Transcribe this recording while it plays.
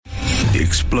The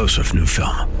explosive new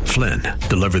film, Flynn,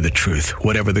 deliver the truth,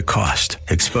 whatever the cost.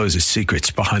 Exposes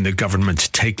secrets behind the government's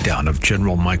takedown of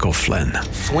General Michael Flynn.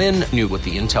 Flynn knew what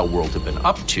the intel world had been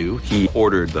up to. He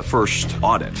ordered the first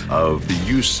audit of the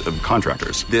use of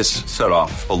contractors. This set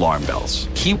off alarm bells.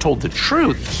 He told the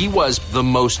truth. He was the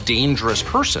most dangerous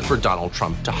person for Donald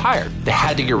Trump to hire. They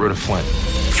had to get rid of Flynn.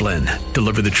 Flynn,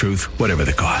 deliver the truth, whatever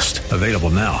the cost. Available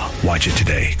now. Watch it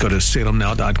today. Go to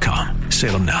salemnow.com.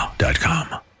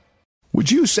 salemnow.com. Would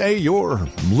you say you're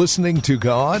listening to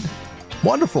God?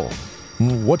 Wonderful.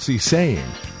 What's he saying?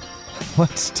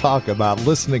 Let's talk about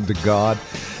listening to God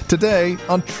today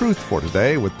on Truth for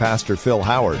Today with Pastor Phil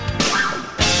Howard.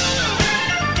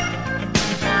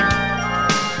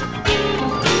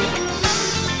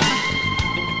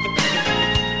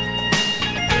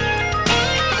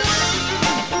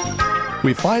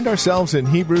 We find ourselves in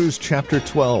Hebrews chapter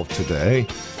 12 today,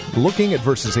 looking at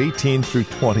verses 18 through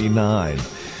 29.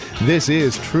 This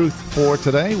is Truth for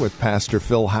Today with Pastor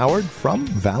Phil Howard from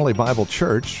Valley Bible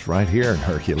Church right here in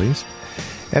Hercules.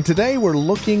 And today we're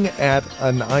looking at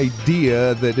an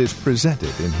idea that is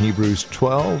presented in Hebrews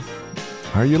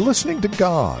 12. Are you listening to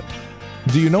God?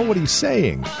 Do you know what he's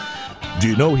saying? Do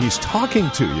you know he's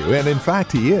talking to you? And in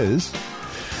fact, he is.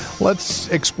 Let's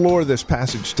explore this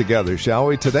passage together, shall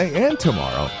we, today and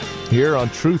tomorrow, here on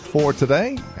Truth for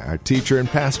Today, our teacher and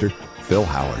pastor, Phil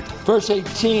Howard. Verse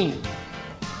 18,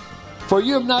 for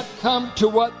you have not come to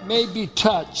what may be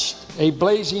touched, a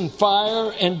blazing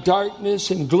fire and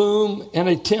darkness and gloom and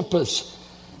a tempest,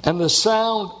 and the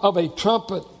sound of a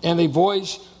trumpet and a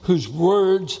voice whose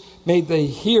words made the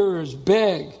hearers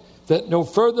beg that no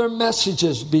further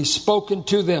messages be spoken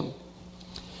to them.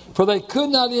 For they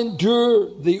could not endure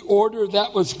the order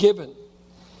that was given.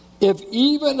 If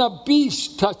even a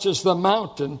beast touches the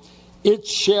mountain, it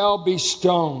shall be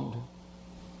stoned.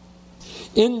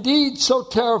 Indeed, so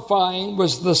terrifying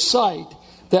was the sight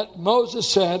that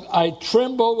Moses said, I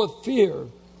tremble with fear.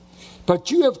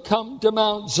 But you have come to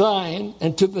Mount Zion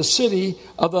and to the city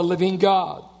of the living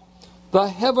God, the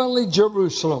heavenly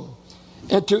Jerusalem,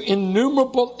 and to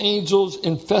innumerable angels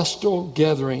in festal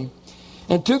gathering,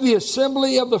 and to the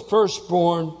assembly of the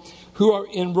firstborn who are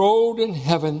enrolled in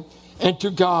heaven, and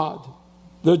to God,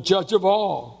 the judge of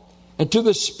all, and to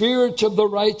the spirits of the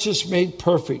righteous made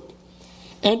perfect,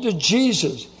 and to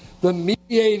Jesus, the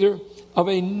mediator of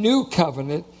a new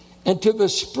covenant, and to the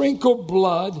sprinkled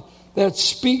blood that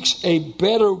speaks a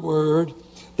better word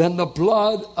than the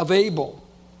blood of Abel.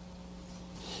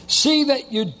 See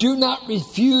that you do not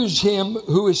refuse him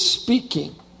who is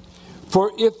speaking.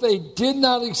 For if they did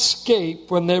not escape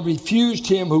when they refused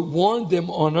him who warned them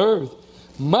on earth,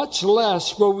 much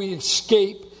less will we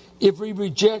escape if we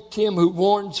reject him who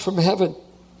warns from heaven.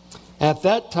 At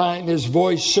that time his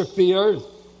voice shook the earth.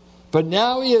 But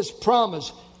now he has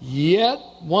promised, yet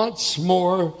once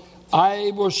more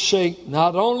I will shake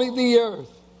not only the earth,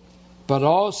 but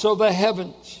also the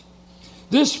heavens.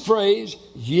 This phrase,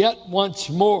 yet once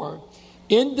more,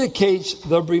 indicates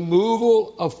the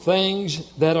removal of things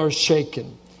that are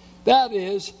shaken. That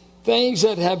is, things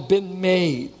that have been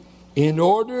made, in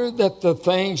order that the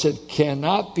things that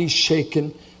cannot be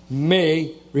shaken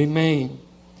may remain.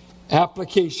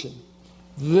 Application.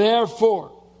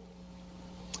 Therefore,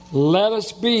 let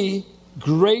us be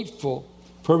grateful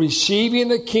for receiving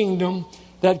the kingdom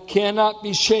that cannot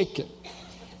be shaken.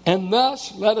 And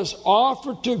thus let us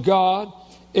offer to God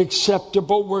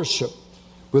acceptable worship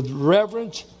with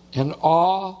reverence and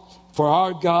awe, for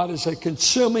our God is a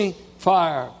consuming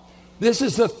fire. This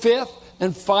is the fifth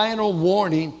and final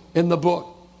warning in the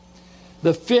book.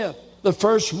 The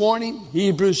first warning,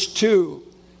 Hebrews 2.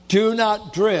 Do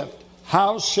not drift.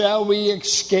 How shall we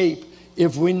escape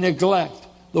if we neglect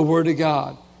the Word of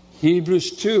God?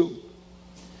 Hebrews 2.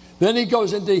 Then he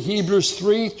goes into Hebrews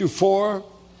 3 through 4.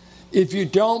 If you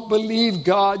don't believe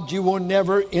God, you will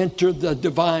never enter the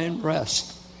divine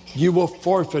rest. You will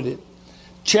forfeit it.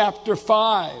 Chapter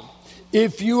 5.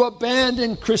 If you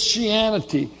abandon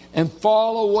Christianity and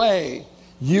fall away,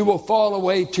 you will fall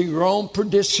away to your own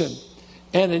perdition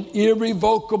and an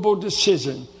irrevocable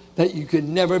decision that you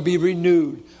can never be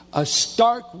renewed. A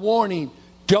stark warning.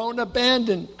 Don't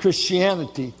abandon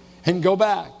Christianity and go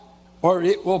back, or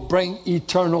it will bring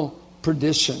eternal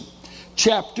perdition.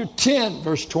 Chapter 10,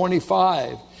 verse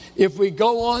 25. If we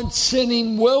go on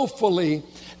sinning willfully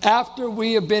after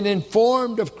we have been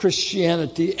informed of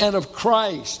Christianity and of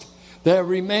Christ, there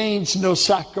remains no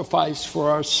sacrifice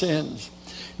for our sins.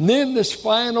 And then this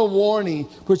final warning,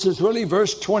 which is really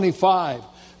verse 25.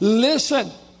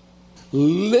 Listen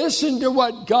to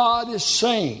what God is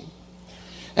saying.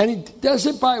 And he does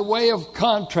it by way of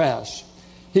contrast.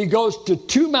 He goes to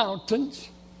two mountains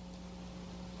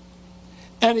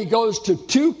And he goes to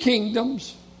 2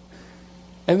 kingdoms.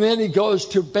 And then he goes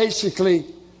to basically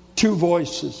 2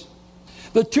 voices.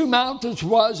 The 2 mountains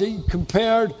was, he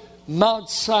compared Mount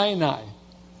Sinai.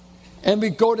 And we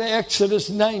go to Exodus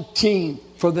 19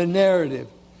 for the narrative.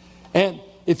 And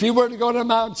if you were to go to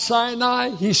Mount Sinai,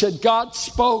 he said God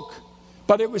spoke,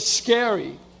 but it was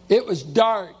scary. It was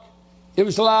dark. It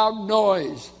was loud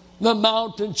noise. The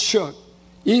mountain shook.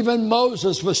 Even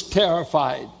Moses was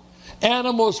terrified.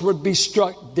 Animals would be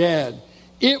struck dead.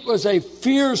 It was a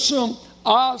fearsome,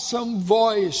 awesome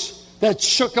voice that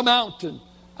shook a mountain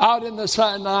out in the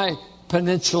Sinai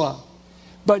Peninsula.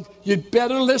 But you'd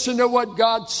better listen to what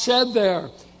God said there.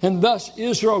 And thus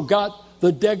Israel got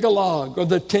the Decalogue, or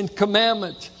the 10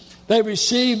 Commandments. They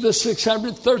received the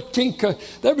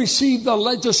 613th. They received the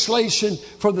legislation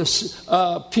for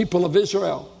the people of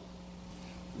Israel.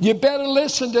 You better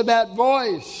listen to that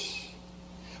voice.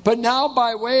 But now,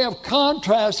 by way of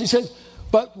contrast, he says,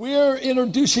 but we're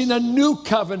introducing a new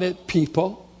covenant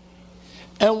people.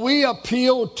 And we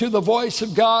appeal to the voice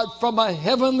of God from a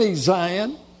heavenly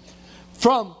Zion,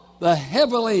 from the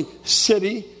heavenly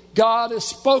city. God has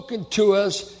spoken to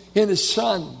us in His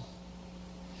Son.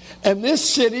 And this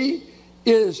city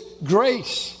is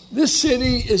grace. This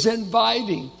city is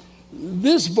inviting.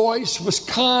 This voice was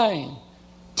kind,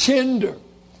 tender,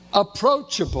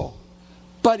 approachable.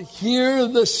 But hear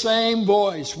the same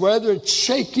voice, whether it's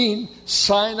shaking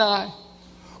Sinai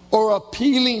or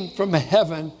appealing from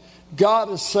heaven. God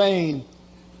is saying,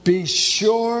 be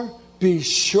sure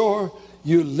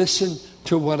you listen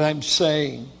to what I'm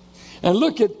saying. And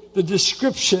look at the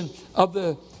description of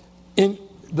the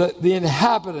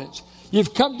inhabitants.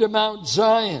 You've come to Mount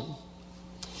Zion.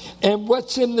 And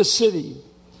what's in the city?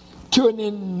 To an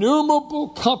innumerable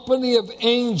company of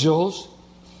angels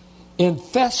in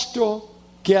festal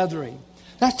gathering.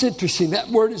 That's interesting. That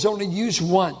word is only used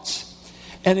once.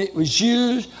 And it was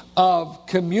used of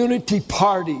community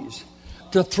parties,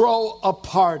 to throw a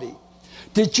party.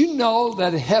 Did you know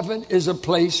that heaven is a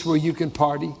place where you can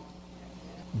party?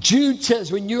 Jude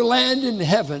says when you land in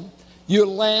heaven, you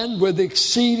land with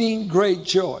exceeding great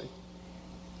joy.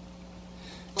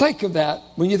 Think of that.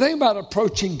 When you think about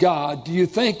approaching God, do you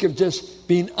think of just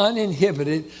being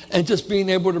uninhibited and just being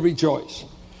able to rejoice?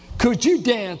 Could you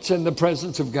dance in the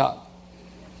presence of God?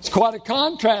 It's quite a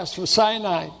contrast with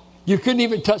Sinai. You couldn't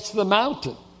even touch the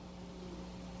mountain.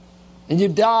 And you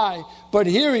die. But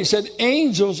here he said,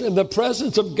 angels in the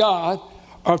presence of God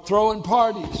are throwing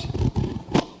parties.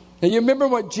 And you remember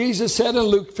what Jesus said in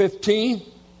Luke 15?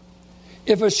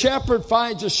 If a shepherd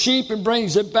finds a sheep and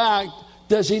brings it back,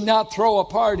 does he not throw a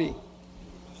party?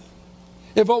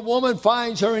 If a woman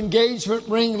finds her engagement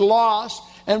ring lost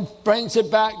and brings it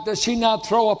back, does she not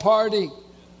throw a party?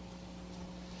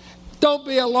 Don't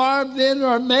be alarmed then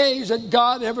or amazed at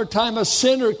God every time a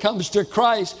sinner comes to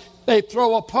Christ. They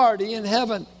throw a party in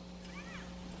heaven.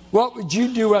 What would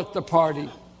you do at the party?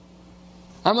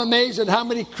 I'm amazed at how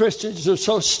many Christians are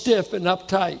so stiff and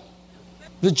uptight.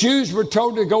 The Jews were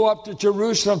told to go up to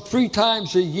Jerusalem 3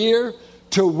 times a year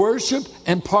to worship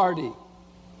and party.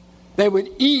 They would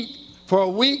eat for a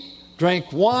week,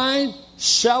 drink wine,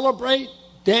 celebrate,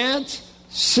 dance,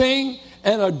 sing,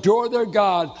 and adore their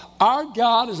God. Our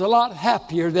God is a lot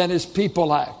happier than His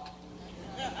people act.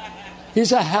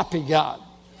 He's a happy God.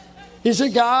 He's a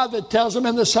God that tells them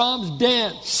in the Psalms,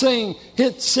 dance, sing,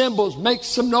 hit cymbals, make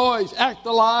some noise, act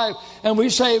alive. And we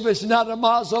say if it's not a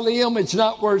mausoleum, it's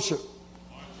not worship.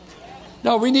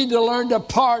 No, we need to learn to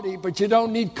party, but you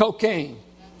don't need cocaine.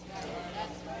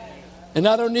 And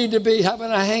I don't need to be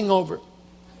having a hangover.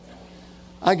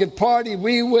 I could party,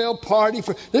 we will party.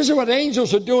 This is what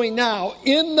angels are doing now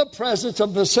in the presence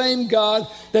of the same God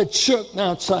that shook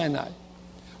Mount Sinai.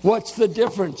 What's the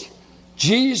difference?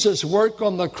 Jesus' work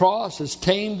on the cross has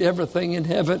tamed everything in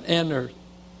heaven and earth.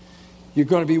 You're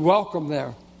going to be welcome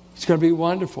there. It's going to be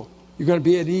wonderful. You're going to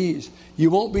be at ease.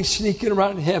 You won't be sneaking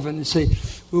around heaven and say,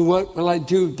 well, what will I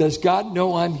do? Does God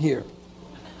know I'm here?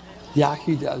 Yeah,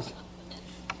 He does.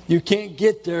 You can't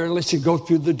get there unless you go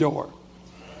through the door.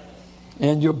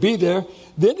 And you'll be there.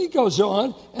 Then he goes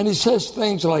on and he says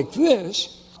things like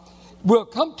this. We'll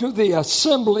come to the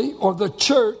assembly or the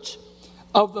church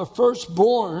of the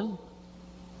firstborn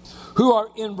who are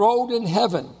enrolled in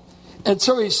heaven. And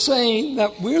so he's saying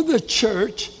that we're the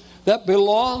church that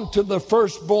belong to the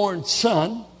firstborn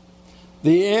son,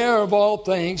 the heir of all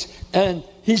things, and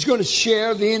he's going to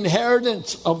share the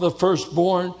inheritance of the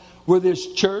firstborn with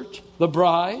his church, the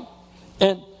bride.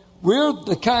 And we're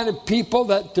the kind of people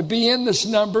that to be in this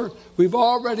number, we've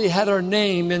already had our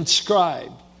name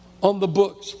inscribed on the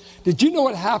books. Did you know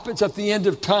what happens at the end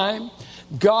of time?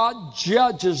 God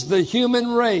judges the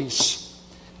human race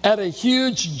at a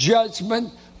huge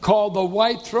judgment called the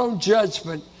White Throne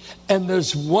Judgment. And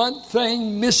there's one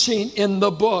thing missing in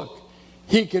the book.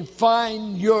 He can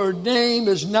find your name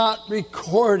is not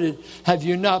recorded. Have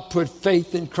you not put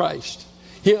faith in Christ?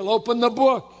 He'll open the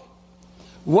book.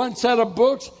 One set of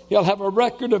books, he'll have a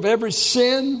record of every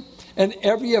sin and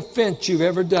every offense you've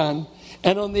ever done.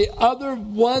 And on the other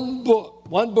one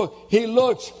book, he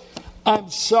looks, I'm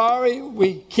sorry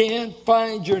we can't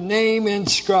find your name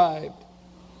inscribed.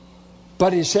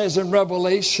 But he says in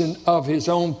Revelation of his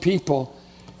own people,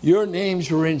 your names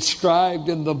were inscribed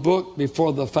in the book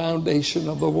before the foundation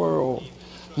of the world.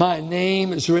 My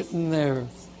name is written there.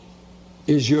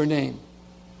 Is your name.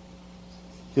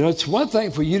 You know, it's one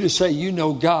thing for you to say you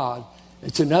know God.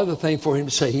 It's another thing for him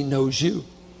to say he knows you.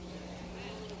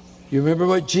 You remember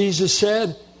what Jesus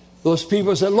said? Those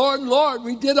people said, Lord, Lord,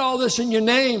 we did all this in your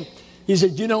name. He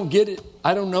said, you don't get it.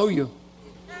 I don't know you.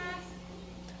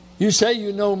 You say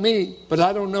you know me, but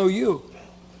I don't know you.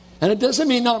 And it doesn't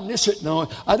mean omniscient knowing.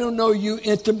 I don't know you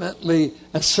intimately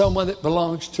as someone that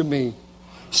belongs to me.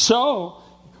 So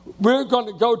we're going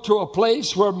to go to a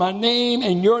place where my name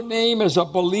and your name as a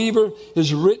believer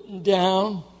is written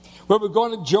down, where we're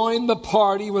going to join the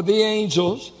party with the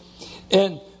angels.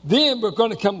 And then we're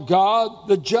going to come God,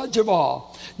 the judge of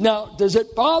all. Now, does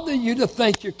it bother you to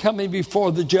think you're coming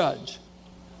before the judge?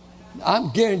 I'm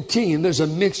guaranteeing there's a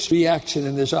mixed reaction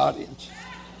in this audience.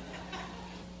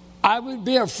 I would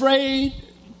be afraid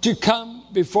to come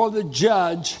before the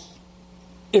judge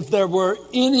if there were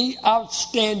any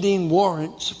outstanding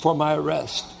warrants for my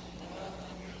arrest.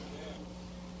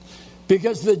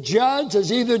 Because the judge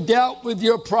has either dealt with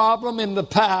your problem in the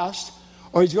past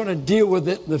or he's going to deal with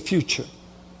it in the future.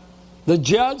 The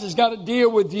judge has got to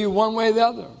deal with you one way or the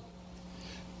other.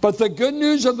 But the good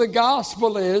news of the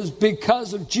gospel is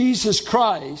because of Jesus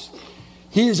Christ,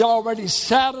 he has already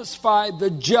satisfied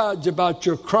the judge about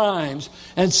your crimes,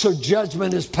 and so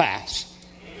judgment is passed.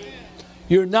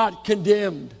 You're not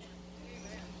condemned.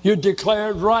 You're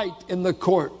declared right in the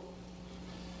court.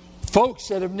 Folks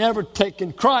that have never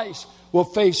taken Christ will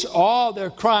face all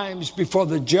their crimes before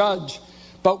the judge,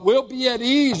 but we'll be at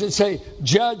ease and say,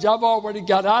 Judge, I've already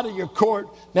got out of your court.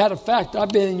 Matter of fact, I've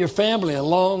been in your family a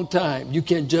long time. You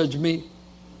can't judge me.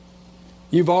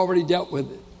 You've already dealt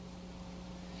with it.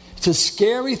 It's a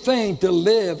scary thing to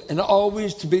live and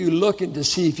always to be looking to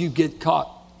see if you get caught.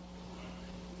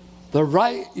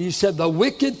 You said the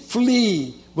wicked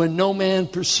flee when no man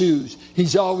pursues.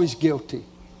 He's always guilty.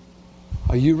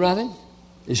 Are you running?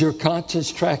 Is your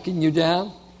conscience tracking you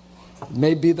down? It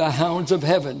may be the hounds of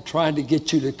heaven trying to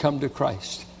get you to come to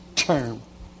Christ. Turn.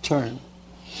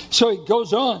 So he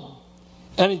goes on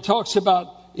and he talks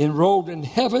about enrolled in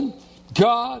heaven,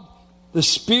 God, the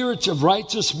spirits of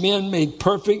righteous men made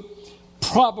perfect,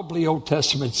 probably Old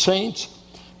Testament saints,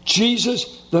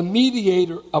 Jesus, the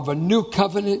mediator of a new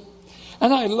covenant.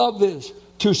 And I love this,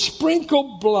 to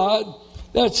sprinkle blood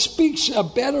that speaks a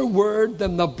better word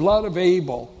than the blood of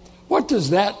Abel. What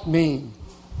does that mean?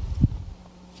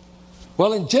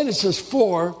 Well, in Genesis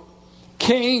 4,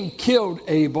 Cain killed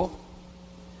Abel.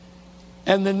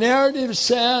 And the narrative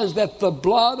says that the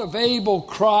blood of Abel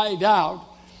cried out,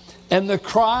 and the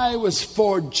cry was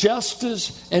for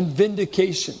justice and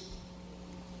vindication.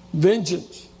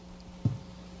 Vengeance.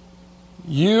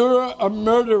 You're a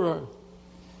murderer.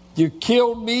 You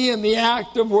killed me in the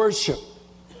act of worship.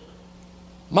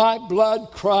 My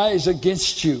blood cries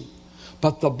against you.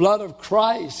 But the blood of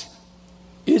Christ,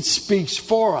 it speaks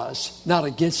for us, not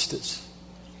against us.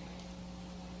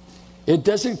 It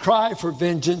doesn't cry for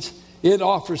vengeance. It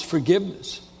offers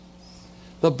forgiveness.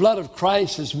 The blood of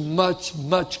Christ is much,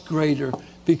 much greater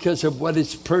because of what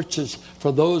it's purchased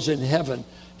for those in heaven.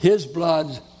 His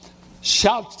blood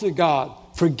shouts to God,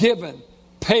 forgiven,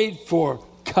 paid for,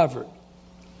 covered.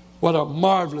 What a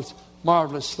marvelous,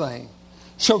 marvelous thing.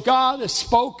 So God has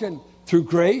spoken through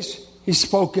grace. He's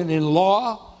spoken in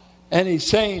law. And he's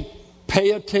saying,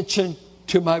 pay attention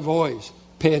to my voice.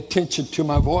 Pay attention to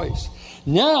my voice.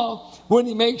 Now, when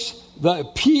he makes the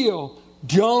appeal,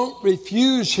 don't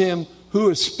refuse him who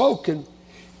has spoken,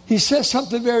 he says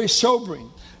something very sobering.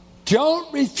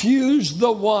 Don't refuse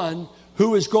the one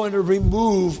who is going to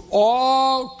remove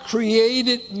all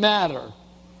created matter.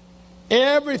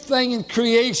 Everything in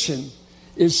creation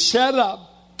is set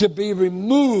up to be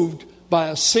removed by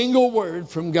a single word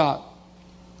from God.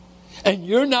 And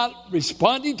you're not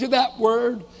responding to that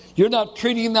word. You're not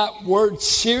treating that word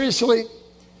seriously.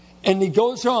 And he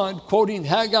goes on, quoting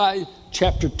Haggai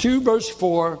chapter 2, verse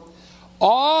 4,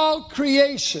 all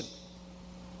creation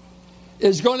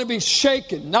is going to be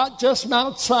shaken, not just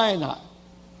Mount Sinai.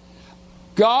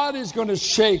 God is going to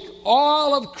shake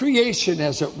all of creation,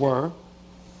 as it were,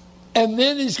 and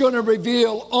then He's going to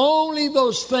reveal only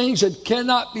those things that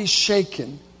cannot be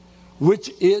shaken,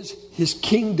 which is His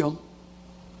kingdom,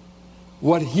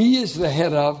 what He is the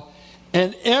head of,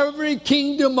 and every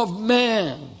kingdom of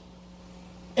man,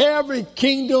 every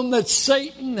kingdom that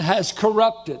Satan has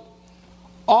corrupted,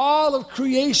 all of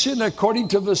creation, according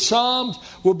to the Psalms,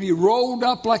 will be rolled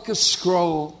up like a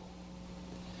scroll.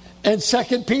 And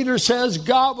 2 Peter says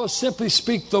God will simply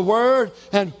speak the word,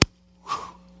 and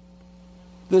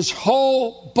this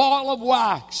whole ball of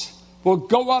wax will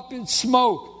go up in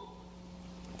smoke.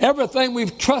 Everything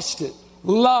we've trusted,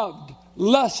 loved,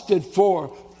 lusted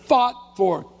for, fought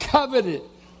for, coveted,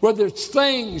 whether it's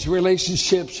things,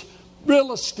 relationships,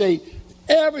 real estate,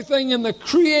 everything in the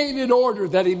created order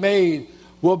that He made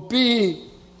will be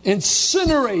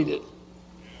incinerated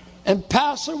and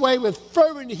pass away with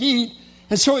fervent heat.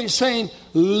 And so He's saying,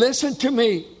 listen to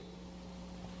me.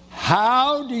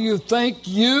 How do you think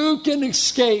you can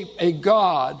escape a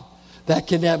God that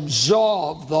can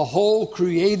absolve the whole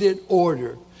created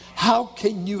order? How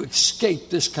can you escape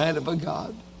this kind of a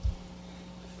God?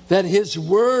 That His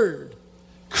Word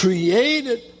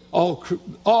created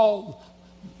all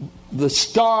the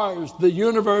stars, the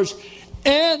universe,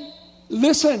 and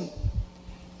listen,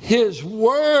 His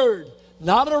Word,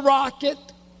 not a rocket,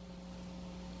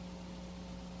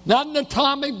 not an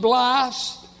atomic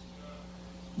blast,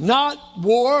 not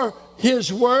war,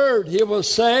 His Word, He will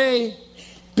say,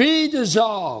 be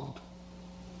dissolved.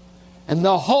 And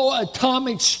the whole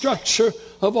atomic structure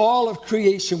of all of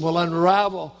creation will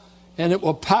unravel, and it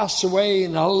will pass away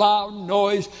in a loud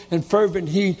noise and fervent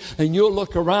heat. And you'll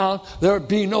look around, there will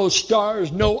be no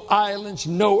stars, no islands,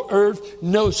 no earth,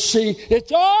 no sea.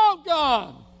 It's all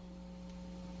gone.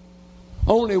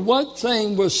 Only one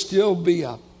thing will still be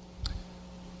up.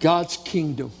 God's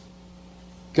kingdom,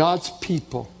 God's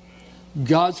people,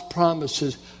 God's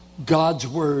promises, God's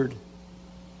word.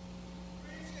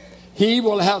 He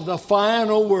will have the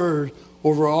final word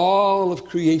over all of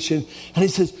creation. And He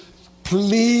says,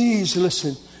 please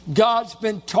listen. God's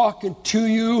been talking to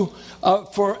you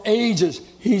for ages.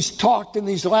 He's talked in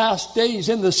these last days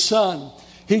in the Son.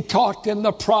 He talked in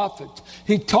the prophets.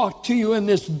 He talked to you in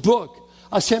this book.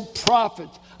 I sent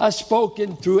prophets. I've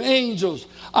spoken through angels.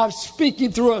 I'm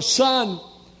speaking through a Son.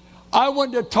 I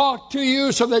want to talk to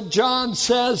you so that John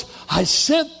says, I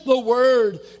sent the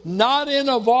word not in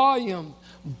a volume,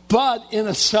 but in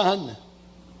a Son.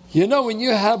 You know, when you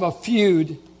have a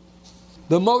feud,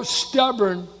 the most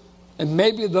stubborn and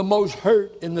maybe the most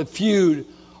hurt in the feud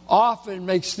often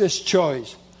makes this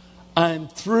choice. I'm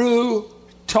through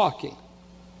talking.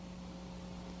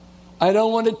 I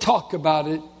don't want to talk about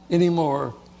it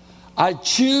anymore. I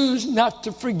choose not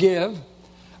to forgive.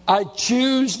 I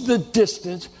choose the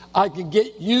distance. I can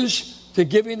get used to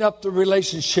giving up the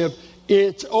relationship.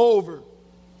 It's over.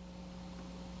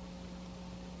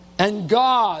 And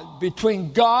God,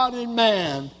 between God and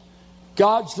man,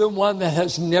 God's the one that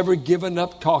has never given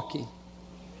up talking.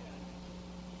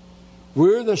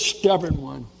 We're the stubborn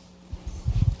one.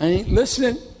 I ain't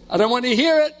listening. I don't want to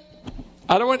hear it.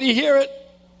 I don't want to hear it.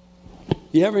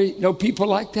 You ever know people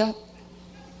like that?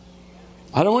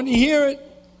 I don't want to hear it.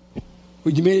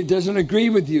 What do you mean it doesn't agree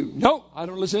with you? No, I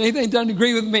don't listen to anything that doesn't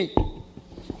agree with me.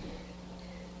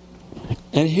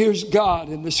 And here's God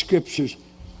in the scriptures.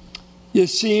 You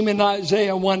see Him in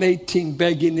Isaiah 1:18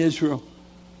 begging Israel,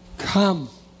 come,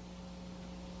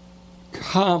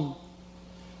 come,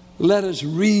 let us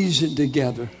reason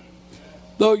together.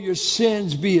 Though your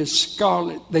sins be as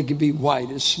scarlet, they can be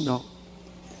white as snow.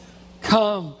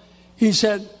 Come, He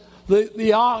said,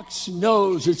 the ox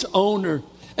knows its owner,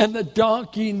 and the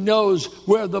donkey knows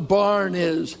where the barn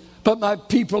is. But my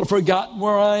people have forgotten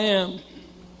where I am.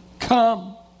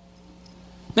 Come.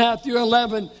 Matthew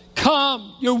 11,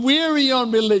 come. You're weary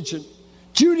on religion.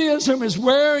 Judaism is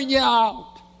wearing you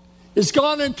out. It's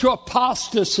gone into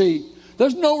apostasy.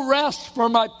 There's no rest for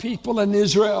my people in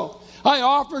Israel. I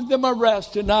offered them a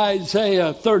rest in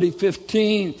Isaiah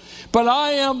 30:15. But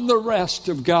I am the rest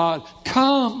of God.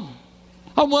 Come.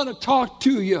 I want to talk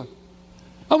to you.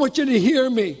 I want you to hear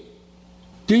me.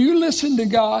 Do you listen to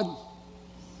God?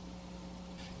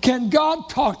 Can God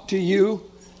talk to you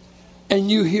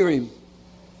and you hear Him?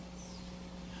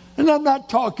 And I'm not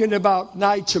talking about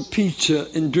nights of pizza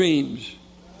and dreams.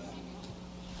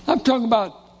 I'm talking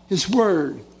about His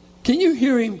Word. Can you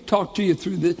hear Him talk to you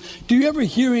through this? Do you ever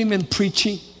hear Him in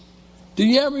preaching? Do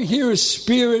you ever hear His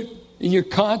Spirit in your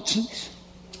conscience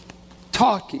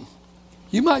talking?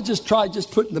 You might just try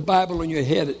putting the Bible on your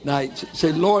head at night.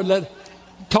 Say, Lord,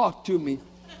 talk to me.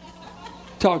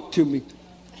 Talk to me.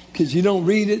 Because you don't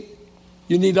read it.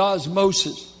 You need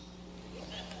osmosis.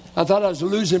 I thought I was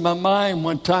losing my mind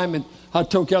one time, and I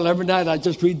told y'all every night I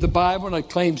just read the Bible, and I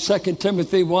claim 2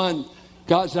 Timothy 1.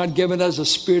 God's not given us a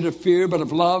spirit of fear, but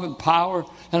of love and power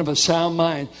and of a sound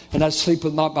mind. And I sleep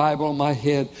with my Bible on my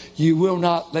head. You will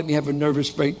not let me have a nervous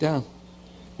breakdown.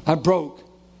 I broke,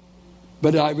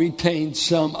 but I retained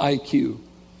some IQ.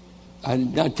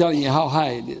 I'm not telling you how high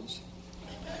it is.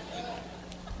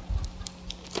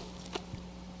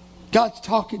 God's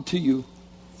talking to you.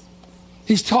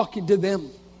 He's talking to them.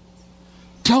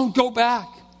 Don't go back.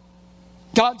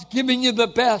 God's giving you the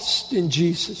best in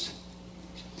Jesus.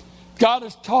 God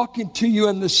is talking to you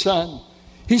in the Son.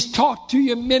 He's talked to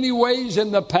you in many ways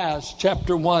in the past,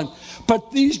 chapter 1.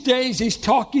 But these days he's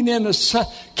talking in the Son.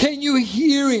 Can you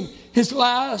hear him? His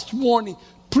last warning.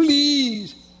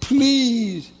 Please,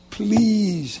 please,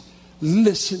 please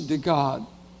listen to God.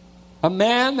 A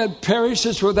man that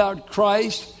perishes without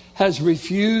Christ has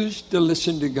refused to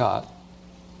listen to God.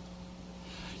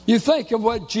 You think of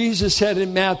what Jesus said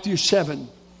in Matthew 7.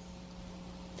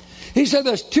 He said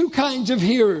there's two kinds of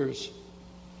hearers.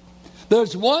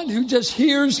 There's one who just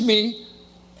hears me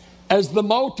as the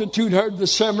multitude heard the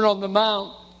Sermon on the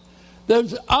Mount.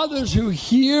 There's others who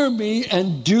hear me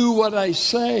and do what I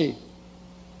say.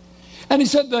 And he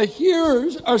said the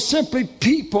hearers are simply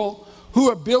people who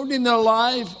are building their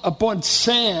life upon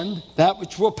sand, that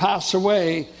which will pass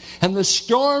away, and the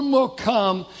storm will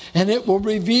come and it will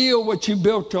reveal what you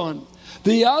built on.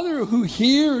 The other who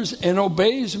hears and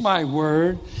obeys my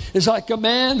word is like a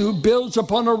man who builds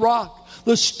upon a rock.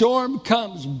 The storm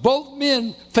comes. Both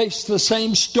men face the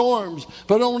same storms,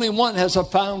 but only one has a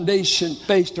foundation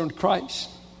based on Christ.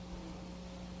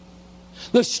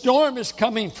 The storm is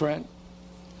coming, friend.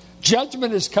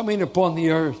 Judgment is coming upon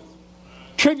the earth.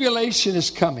 Tribulation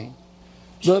is coming.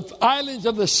 The islands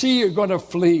of the sea are going to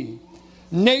flee.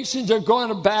 Nations are going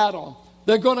to battle.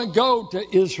 They're going to go to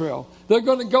Israel. They're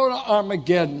going to go to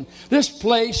Armageddon. This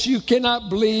place, you cannot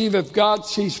believe if God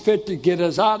sees fit to get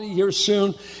us out of here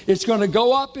soon. It's going to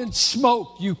go up in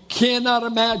smoke. You cannot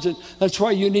imagine. That's why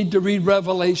you need to read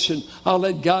Revelation. I'll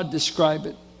let God describe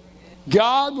it.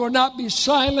 God will not be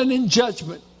silent in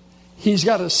judgment. He's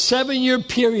got a 7-year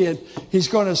period. He's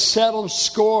going to settle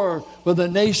score with the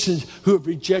nations who have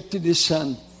rejected his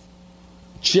son.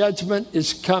 Judgment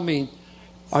is coming.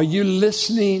 Are you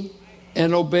listening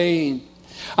and obeying?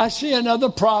 I see another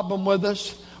problem with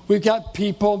us. We've got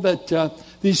people that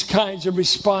these kinds of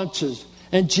responses.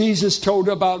 And Jesus told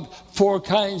about 4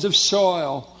 kinds of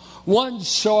soil. One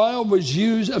soil was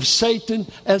used of Satan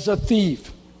as a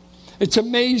thief. It's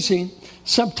amazing.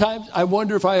 Sometimes I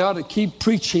wonder if I ought to keep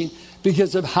preaching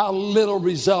because of how little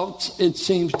results it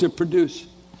seems to produce.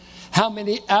 How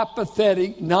many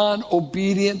apathetic,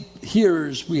 non-obedient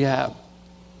hearers we have.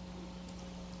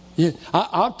 Yeah,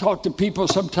 I'll talk to people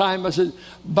sometime. I said,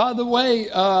 by the way,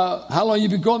 how long have you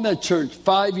been going to that church?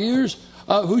 5 years?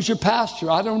 Who's your pastor?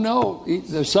 I don't know.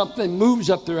 There's something moves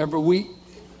up there every week.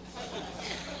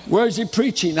 Where is he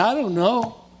preaching? I don't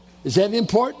know. Is that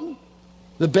important?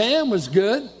 The band was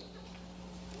good.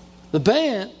 The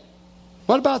band.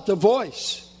 What about the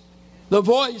voice? The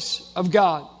voice of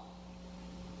God.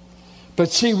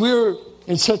 But see, we're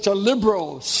in such a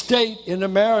liberal state in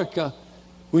America.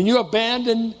 When you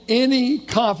abandon any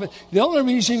confidence, the only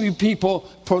reason you people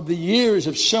for the years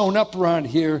have shown up around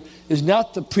here is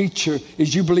not the preacher,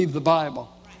 is you believe the Bible.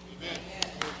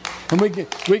 And we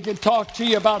can talk to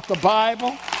you about the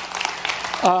Bible.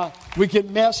 We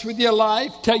can mess with your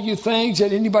life, tell you things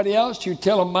that anybody else, you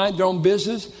tell them mind their own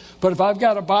business. But if I've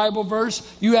got a Bible verse,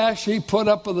 you actually put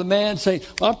up with a man saying,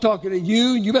 well, I'm talking to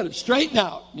you, you better straighten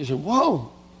out. You say,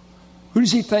 whoa. Who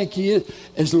does he think he is?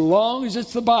 As long as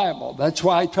it's the Bible. That's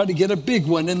why I try to get a big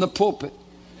one in the pulpit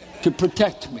to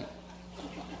protect me.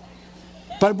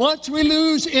 But once we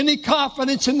lose any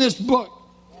confidence in this book,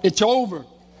 it's over.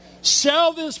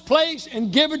 Sell this place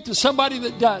and give it to somebody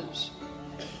that does.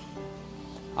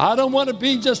 I don't want to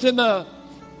be just in the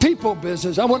people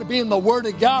business. I want to be in the Word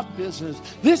of God business.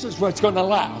 This is what's going to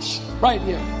last right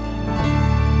here.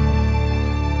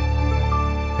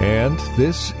 And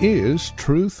this is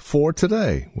Truth for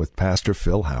Today with Pastor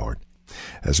Phil Howard.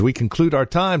 As we conclude our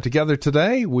time together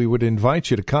today, we would invite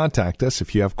you to contact us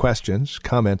if you have questions,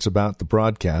 comments about the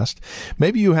broadcast.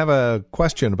 Maybe you have a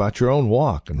question about your own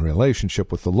walk and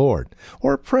relationship with the Lord,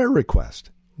 or a prayer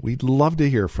request. We'd love to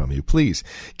hear from you. Please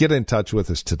get in touch with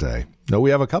us today. Now,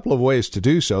 we have a couple of ways to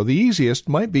do so. The easiest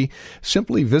might be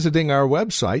simply visiting our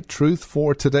website,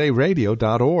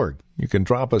 truthfortodayradio.org. You can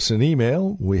drop us an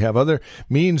email. We have other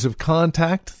means of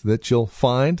contact that you'll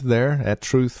find there at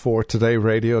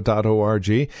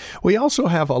truthfortodayradio.org. We also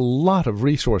have a lot of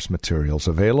resource materials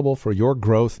available for your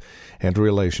growth and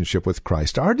relationship with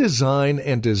Christ. Our design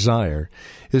and desire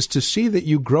is to see that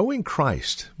you grow in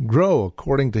Christ, grow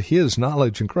according to His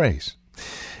knowledge and grace.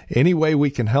 Any way we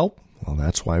can help, well,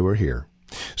 that's why we're here.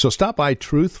 So stop by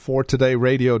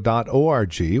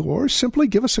truthfortodayradio.org or simply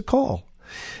give us a call.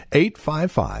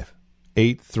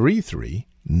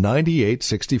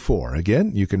 855-833-9864.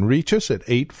 Again, you can reach us at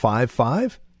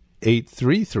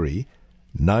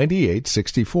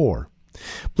 855-833-9864.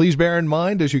 Please bear in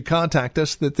mind as you contact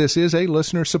us that this is a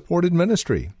listener-supported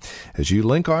ministry. As you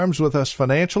link arms with us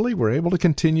financially, we're able to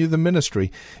continue the ministry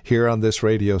here on this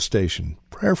radio station.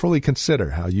 Prayerfully consider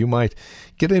how you might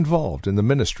get involved in the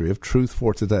ministry of Truth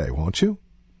for Today, won't you?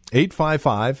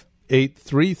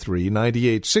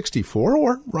 855-833-9864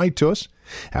 or write to us.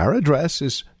 Our address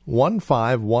is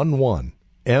 1511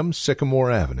 M.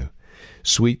 Sycamore Avenue,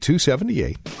 Suite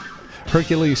 278,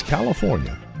 Hercules,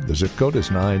 California. The zip code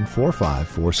is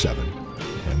 94547.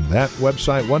 And that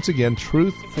website, once again,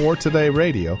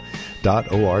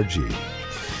 truthfortodayradio.org.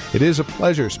 It is a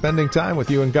pleasure spending time with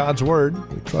you in God's Word.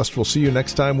 We trust we'll see you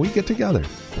next time we get together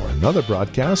for another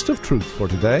broadcast of Truth for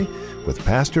Today with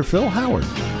Pastor Phil Howard.